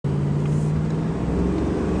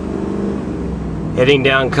Heading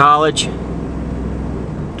down College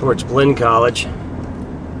towards Blinn College.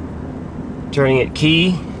 Turning at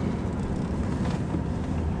Key.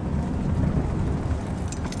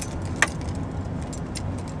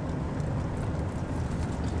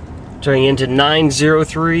 Turning into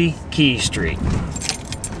 903 Key Street.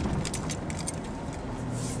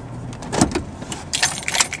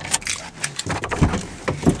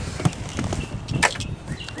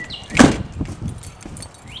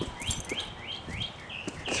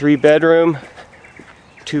 Three-bedroom,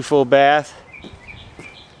 2 full bath,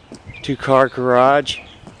 2-car garage,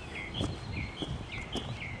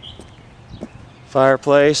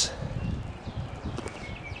 fireplace,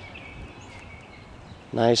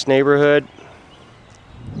 nice neighborhood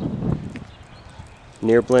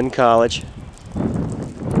near Blinn College.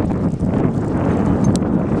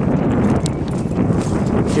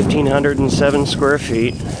 (1,507 square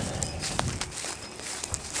feet),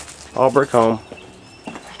 all brick home.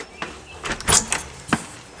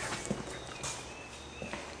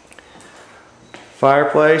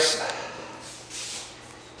 Fireplace,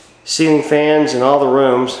 ceiling fans in all the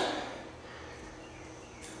rooms,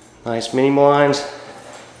 nice mini blinds,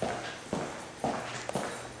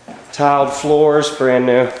 tiled floors, brand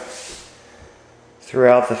new,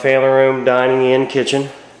 throughout the family room, dining, and kitchen.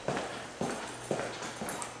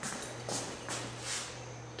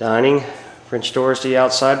 Dining, French doors to the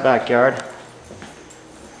outside backyard.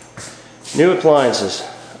 New appliances,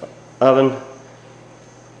 oven,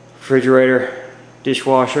 refrigerator,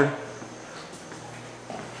 dishwasher.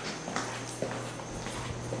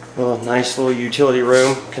 Well, nice little utility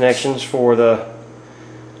room connections for the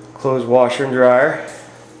clothes washer and dryer.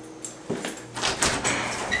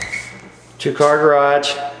 2-car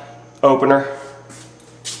garage, opener,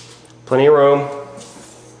 plenty of room.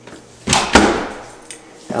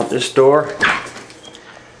 Out this door,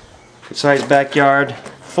 good sized backyard,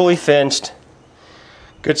 fully fenced,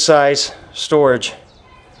 good size storage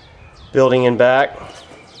building in back.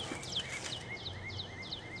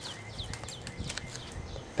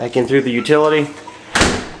 Back in through the utility.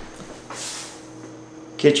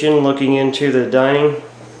 Kitchen looking into the dining.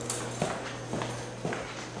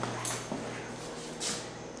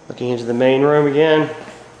 Looking into the main room again.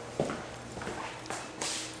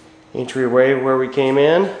 Entryway where we came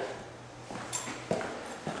in.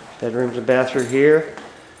 Bedrooms and bathroom here.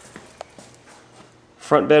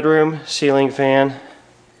 Front bedroom, ceiling fan.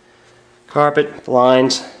 Carpet,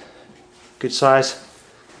 blinds, good size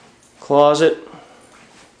closet.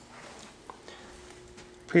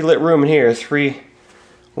 Pre-lit room in here, 3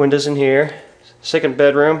 windows in here. Second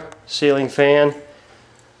bedroom, ceiling fan,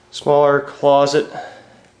 smaller closet,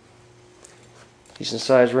 decent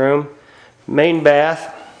sized room. Main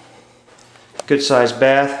bath, good sized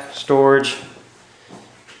bath, storage,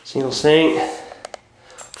 single sink,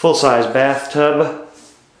 full size bathtub.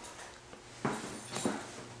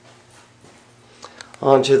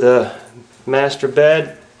 Onto the master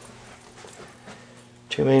bed.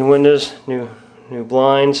 2 main windows, new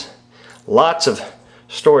blinds. Lots of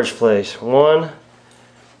storage space. 1,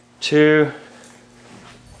 2,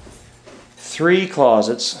 3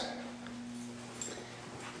 closets.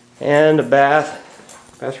 And a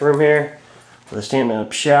bathroom here with a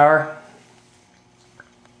stand-up shower.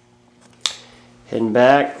 Heading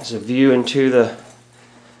back, there's a view into the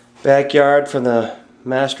backyard from the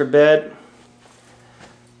master bed.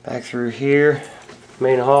 Back through here,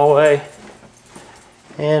 main hallway,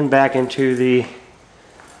 and back into the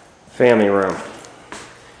family room.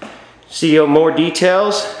 See more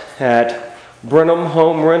details at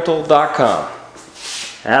BrenhamHomeRental.com.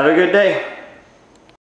 Have a good day.